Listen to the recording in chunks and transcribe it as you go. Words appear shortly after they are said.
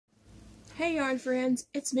Hey yarn friends,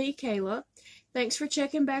 it's me, Kayla. Thanks for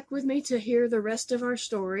checking back with me to hear the rest of our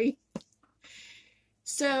story.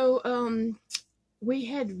 So, we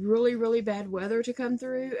had really bad weather to come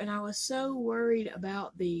through, and I was so worried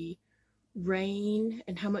about the rain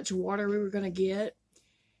and how much water we were going to get.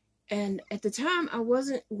 And at the time, I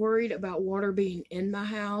wasn't worried about water being in my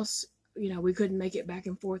house. You know, we couldn't make it back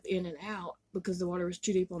and forth in and out because the water was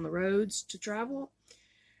too deep on the roads to travel.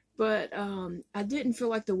 But I didn't feel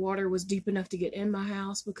like the water was deep enough to get in my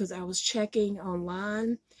house because I was checking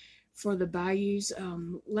online for the bayou's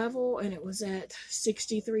level, and it was at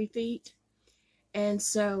 63 feet. And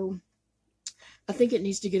so I think it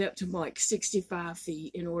needs to get up to like 65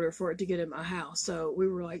 feet in order for it to get in my house. So we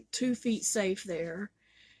were like 2 feet safe there,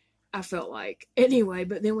 I felt like. Anyway,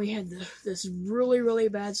 but then we had this really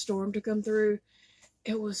bad storm to come through.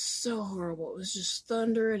 It was so horrible. It was just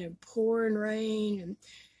thundering and pouring rain, and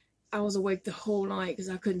I was awake the whole night because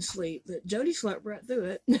I couldn't sleep. But Jody slept right through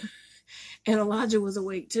it. And Elijah was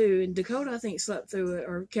awake too. And Dakota, I think, slept through it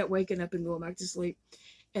or kept waking up and going back to sleep.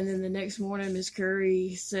 And then the next morning, Miss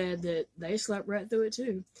Curry said that they slept right through it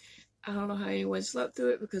too. I don't know how anyone slept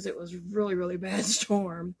through it because it was really bad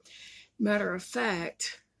storm. Matter of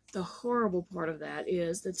fact, the horrible part of that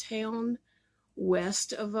is the town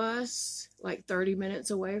west of us, like 30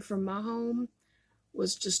 minutes away from my home,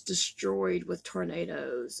 was just destroyed with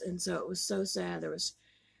tornadoes. And so it was so sad. There was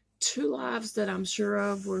 2 lives that I'm sure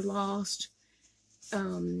of were lost.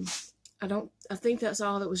 I think that's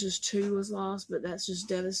all. That was just 2 was lost, but that's just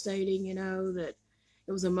devastating, you know, that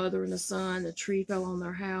it was a mother and a son. The tree fell on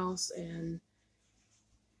their house and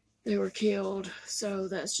they were killed. So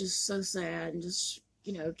that's just so sad. And just,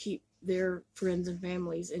 you know, keep their friends and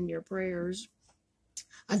families in your prayers.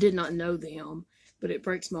 I did not know them, but it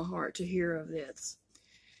breaks my heart to hear of this.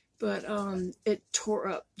 But it tore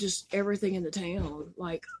up just everything in the town,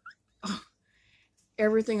 like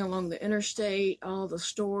everything along the interstate, all the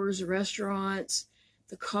stores, the restaurants,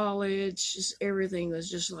 the college, just everything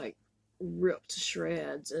was just like ripped to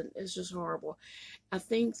shreds, and it's just horrible. I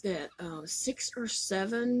think that 6 or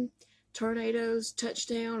 7 tornadoes touched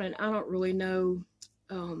down, and I don't really know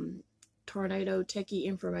tornado techie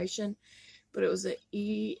information, but it was an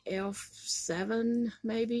EF7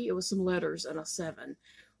 maybe. It was some letters and a 7.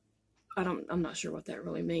 I'm not sure what that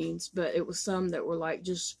really means, but it was some that were like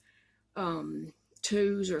just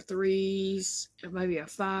 2s or 3s, maybe a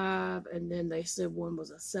 5, and then they said one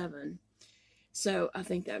was a 7. So I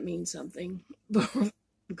think that means something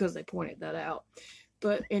because they pointed that out.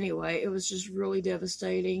 But anyway, it was just really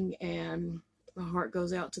devastating, and my heart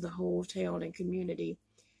goes out to the whole town and community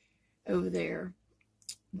over there.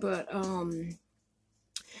 But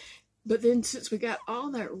then since we got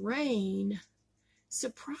all that rain,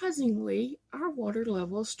 surprisingly, our water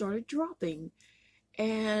level started dropping.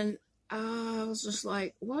 And I was just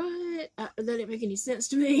like, what? That didn't make any sense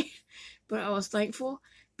to me, but I was thankful.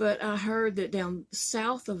 But I heard that down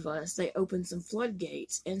south of us, they opened some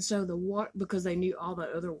floodgates. And so the water, because they knew all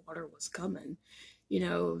that other water was coming, you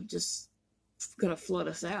know, just going to flood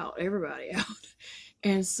us out, everybody out.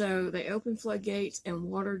 And so they opened floodgates, and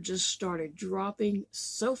water just started dropping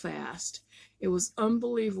so fast. It was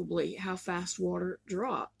unbelievably how fast water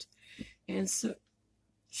dropped. And so,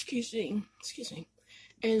 excuse me.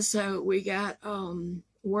 And so we got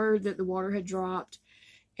word that the water had dropped,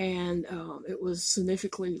 and it was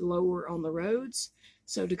significantly lower on the roads.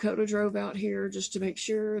 So Dakota drove out here just to make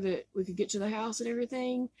sure that we could get to the house and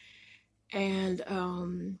everything,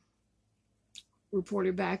 and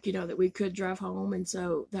reported back, you know, that we could drive home. And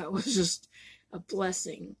so that was just a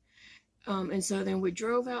blessing. And so then we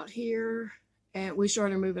drove out here, and we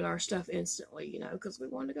started moving our stuff instantly, you know, because we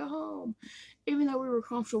wanted to go home. Even though we were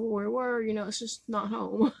comfortable where we were, you know, it's just not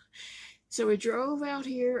home. So we drove out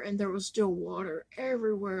here, and there was still water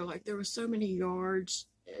everywhere. Like, there were so many yards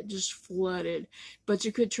just flooded, but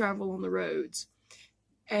you could travel on the roads.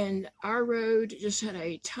 And our road just had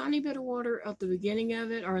a tiny bit of water at the beginning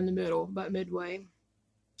of it, or in the middle, about midway.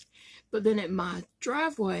 But then at my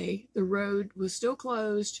driveway, the road was still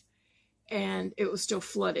closed, and it was still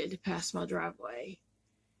flooded past my driveway.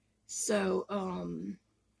 So,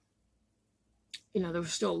 you know, there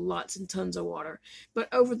was still lots and tons of water. But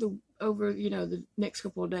over you know, the next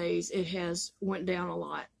couple of days, it has went down a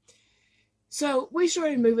lot. So we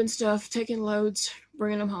started moving stuff, taking loads,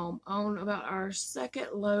 bringing them home. On about our second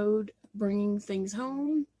load, bringing things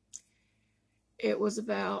home, it was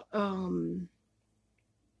about 9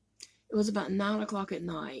 o'clock at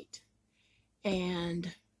night,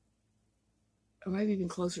 and or maybe even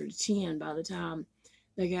closer to 10 by the time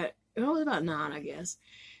they got. It was about 9, I guess.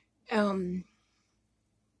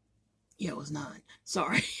 Yeah, it was 9.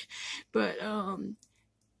 Sorry. But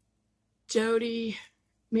Jody,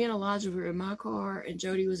 me and Elijah were in my car, and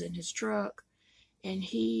Jody was in his truck, and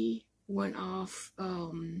he went off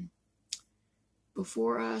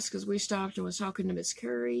before us because we stopped and was talking to Miss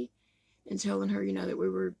Curry and telling her, that we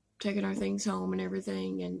were taking our things home and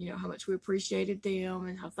everything, and how much we appreciated them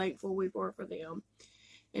and how thankful we were for them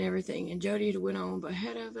and everything. And Jody had went on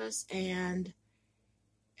ahead of us, and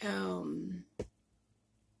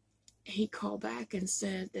he called back and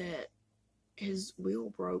said that his wheel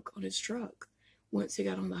broke on his truck once he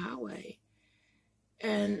got on the highway.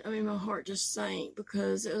 And I mean, my heart just sank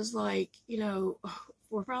because it was like,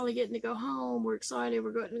 we're finally getting to go home. We're excited.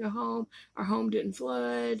 We're going to go home. Our home didn't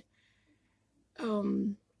flood.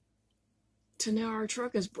 To now our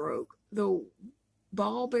truck is broke. The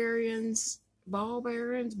ball joints,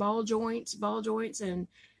 and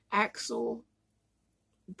axle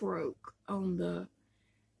broke on the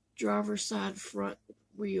driver's side front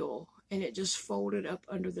wheel, and it just folded up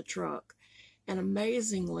under the truck. And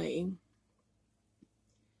amazingly,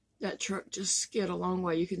 that truck just skid a long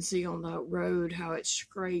way. You can see on the road how it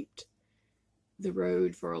scraped the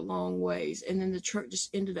road for a long ways, and then the truck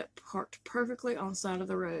just ended up parked perfectly on the side of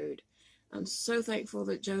the road. I'm so thankful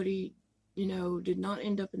that Jody, did not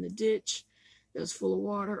end up in the ditch that was full of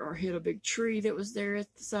water or hit a big tree that was there at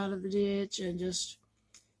the side of the ditch. And just,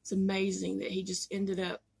 it's amazing that he just ended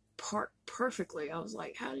up parked perfectly. I was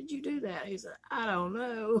like, how did you do that? He said, I don't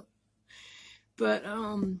know. But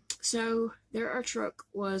so there our truck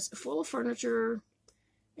was full of furniture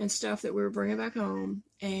and stuff that we were bringing back home,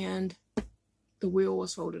 and the wheel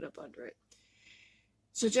was folded up under it.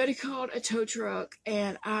 So Jody called a tow truck,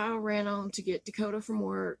 and I ran on to get Dakota from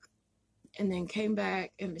work, and then came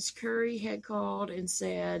back, and Miss Curry had called and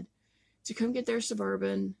said to come get their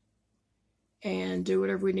Suburban and do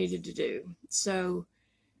whatever we needed to do. So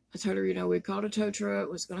I told her, we called a tow truck,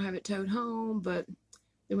 was going to have it towed home, but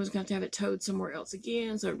then was going to have it towed somewhere else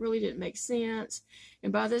again, so it really didn't make sense.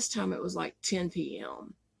 And by this time, it was like 10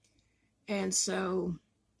 p.m. And so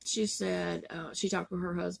she said, she talked with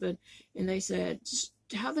her husband, and they said, just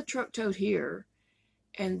have the truck towed here,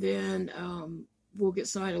 and then we'll get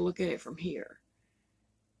somebody to look at it from here.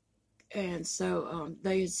 And so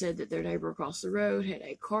they had said that their neighbor across the road had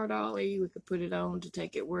a car dolly. We could put it on to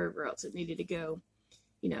take it wherever else it needed to go,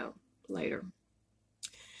 later.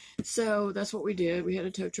 So that's what we did. We had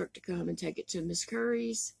a tow truck to come and take it to Miss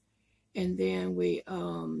Curry's. And then we,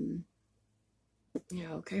 came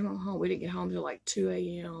on home. We didn't get home till like 2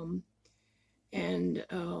 a.m. And,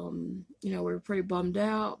 we were pretty bummed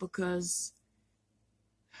out because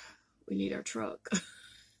we need our truck.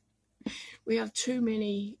 We have too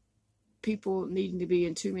many people needing to be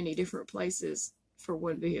in too many different places for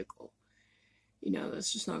one vehicle.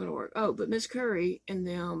 That's just not going to work. Oh, but Miss Curry and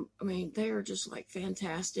them, they are just like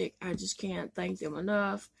fantastic. I just can't thank them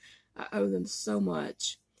enough. I owe them so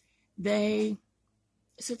much. They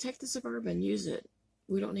said, take the Suburban, use it.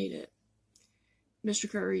 We don't need it. Mr.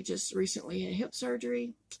 Curry just recently had hip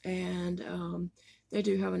surgery, and they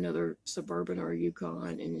do have another Suburban or a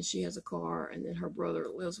Yukon, and then she has a car, and then her brother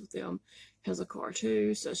that lives with them has a car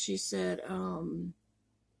too. So she said,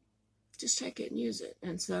 just take it and use it.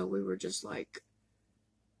 And so we were just like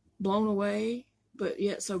blown away, but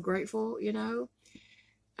yet so grateful,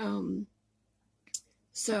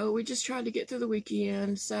 So we just tried to get through the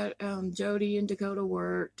weekend. Jody and Dakota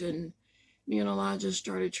worked, and me and Elijah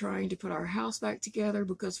started trying to put our house back together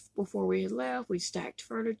because before we had left, we stacked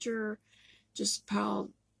furniture, just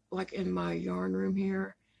piled, like in my yarn room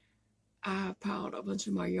here. I piled a bunch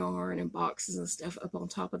of my yarn and boxes and stuff up on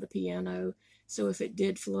top of the piano. So if it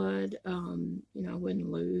did flood, I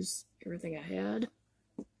wouldn't lose everything I had.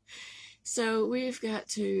 So we've got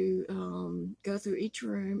to go through each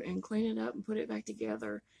room and clean it up and put it back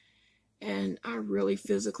together. And I really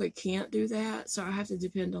physically can't do that, so I have to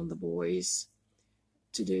depend on the boys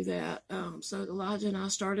to do that. So Elijah and I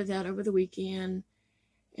started that over the weekend.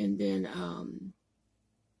 And then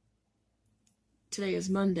today is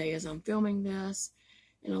Monday as I'm filming this.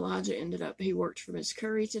 And Elijah he worked for Miss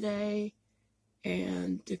Curry today.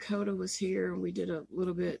 And Dakota was here, and we did a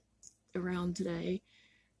little bit around today.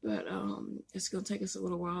 But it's going to take us a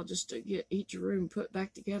little while just to get each room put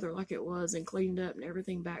back together like it was and cleaned up and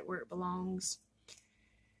everything back where it belongs.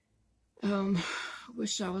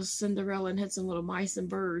 Wish I was Cinderella and had some little mice and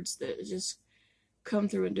birds that just come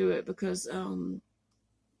through and do it, because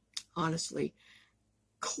honestly,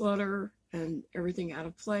 clutter and everything out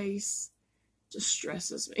of place just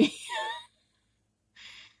stresses me.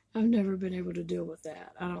 I've never been able to deal with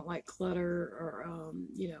that. I don't like clutter or,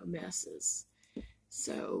 messes.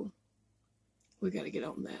 So we got to get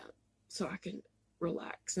on that so I can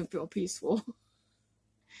relax and feel peaceful.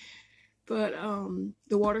 But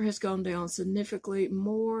the water has gone down significantly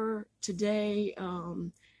more today.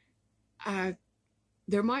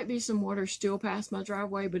 There might be some water still past my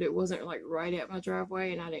driveway, but it wasn't like right at my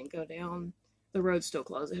driveway, and I didn't go down. The road's still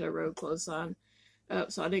closed. It had a road closed sign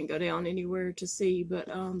up, so I didn't go down anywhere to see. But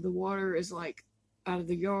the water is like out of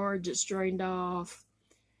the yard, just drained off.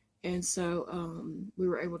 And so we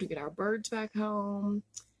were able to get our birds back home,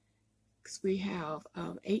 because we have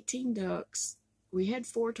 18 ducks. We had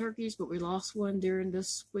 4 turkeys, but we lost one during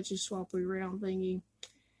this switchy swappy round thingy.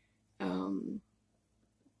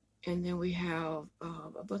 And then we have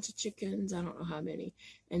a bunch of chickens, I don't know how many,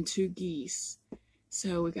 and 2 geese.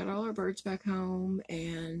 So we got all our birds back home,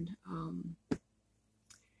 and,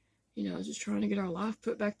 you know, just trying to get our life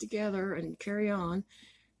put back together and carry on.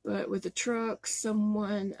 But with the truck,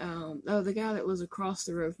 someone, the guy that was across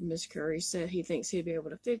the road from Miss Curry said he thinks he'd be able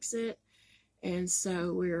to fix it. And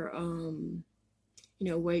so we're, you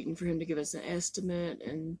know, waiting for him to give us an estimate.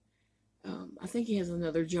 And I think he has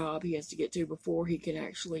another job he has to get to before he can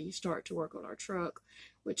actually start to work on our truck,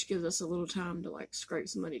 which gives us a little time to like scrape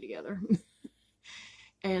some money together.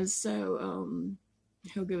 And so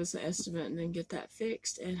he'll give us an estimate and then get that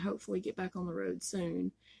fixed and hopefully get back on the road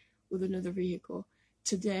soon with another vehicle.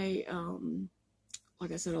 Today,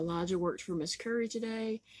 like I said, Elijah worked for Miss Curry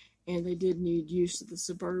today, and they did need use of the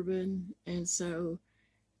Suburban. And so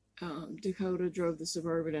Dakota drove the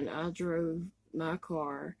Suburban, and I drove my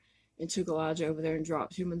car and took Elijah over there and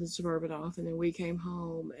dropped him and the Suburban off. And then we came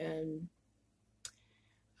home, and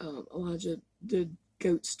Elijah did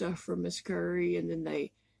goat stuff for Miss Curry. And then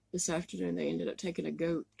this afternoon, they ended up taking a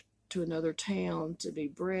goat to another town to be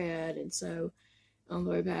bred. And so on the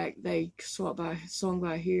way back, they swung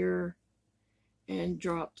by here and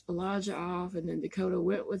dropped Elijah off, and then Dakota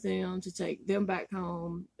went with them to take them back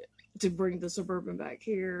home to bring the Suburban back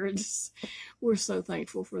here. And just, we're so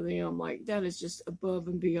thankful for them. Like, that is just above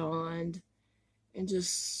and beyond and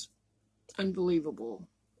just unbelievable.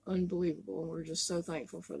 We're just so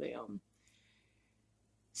thankful for them.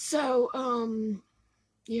 So,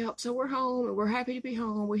 yeah, so we're home, and we're happy to be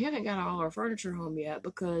home. We haven't got all our furniture home yet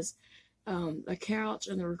because the couch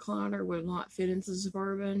and the recliner would not fit into the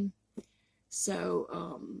Suburban.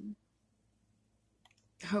 So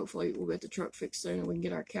hopefully we'll get the truck fixed soon and we can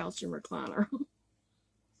get our couch and recliner.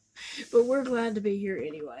 But we're glad to be here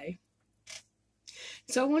anyway.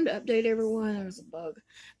 So I wanted to update everyone. There was a bug.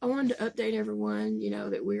 I wanted to update everyone, you know,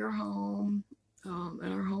 that we are home,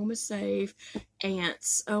 and our home is safe.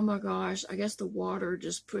 Ants, oh my gosh, I guess the water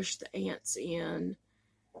just pushed the ants in.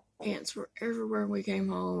 Ants were everywhere when we came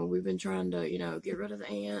home. We've been trying to, you know, get rid of the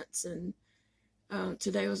ants, and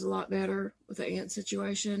today was a lot better with the ant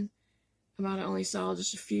situation. I might have only saw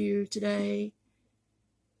just a few today.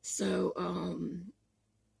 So,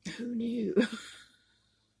 who knew?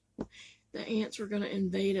 The ants were going to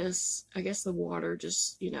invade us. I guess the water,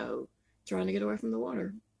 just, you know, trying to get away from the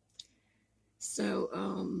water. So,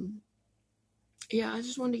 yeah, I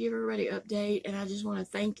just wanted to give everybody an update, and I just want to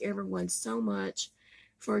thank everyone so much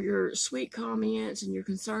for your sweet comments and your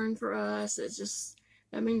concern for us. It's just,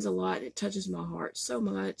 that means a lot. It touches my heart so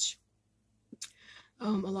much. A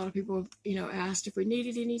lot of people, you know, asked if we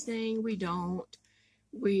needed anything. We don't.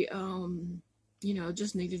 We, you know,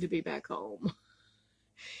 just needed to be back home.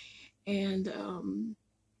 And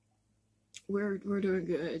we're doing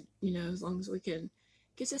good, you know, as long as we can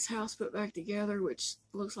get this house put back together, which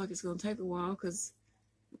looks like it's going to take a while because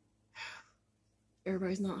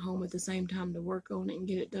everybody's not home at the same time to work on it and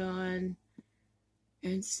get it done.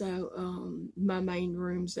 And so my main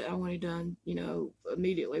rooms that I wanted done, you know,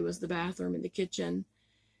 immediately was the bathroom and the kitchen.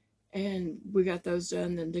 And we got those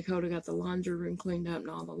done. Then Dakota got the laundry room cleaned up and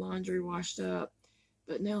all the laundry washed up.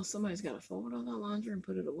 But now somebody's got to fold all that laundry and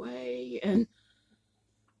put it away. And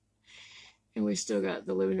we still got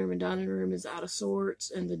the living room and dining room is out of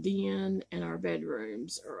sorts. And the den and our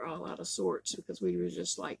bedrooms are all out of sorts because we were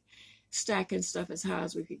just like stacking stuff as high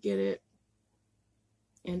as we could get it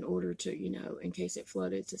in order to, you know, in case it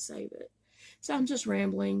flooded, to save it. So I'm just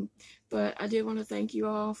rambling, but I did want to thank you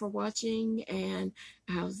all for watching, and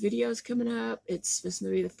I have videos coming up. It's supposed to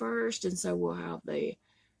be the 1st, and so we'll have the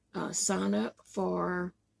sign up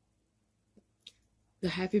for the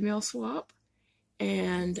Happy Meal swap,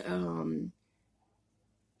 and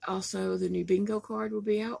also the new bingo card will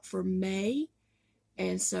be out for May.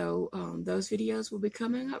 And so those videos will be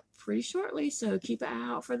coming up pretty shortly, so keep an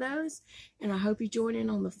eye out for those. And I hope you join in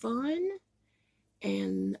on the fun.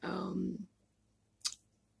 And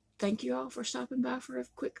thank you all for stopping by for a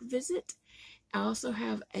quick visit. I also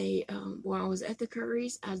have a, while I was at the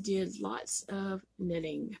Currys, I did lots of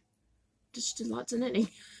knitting. just did lots of knitting.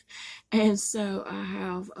 And so I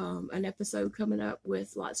have an episode coming up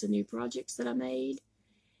with lots of new projects that I made.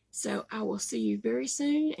 So I will see you very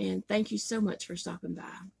soon, and thank you so much for stopping by.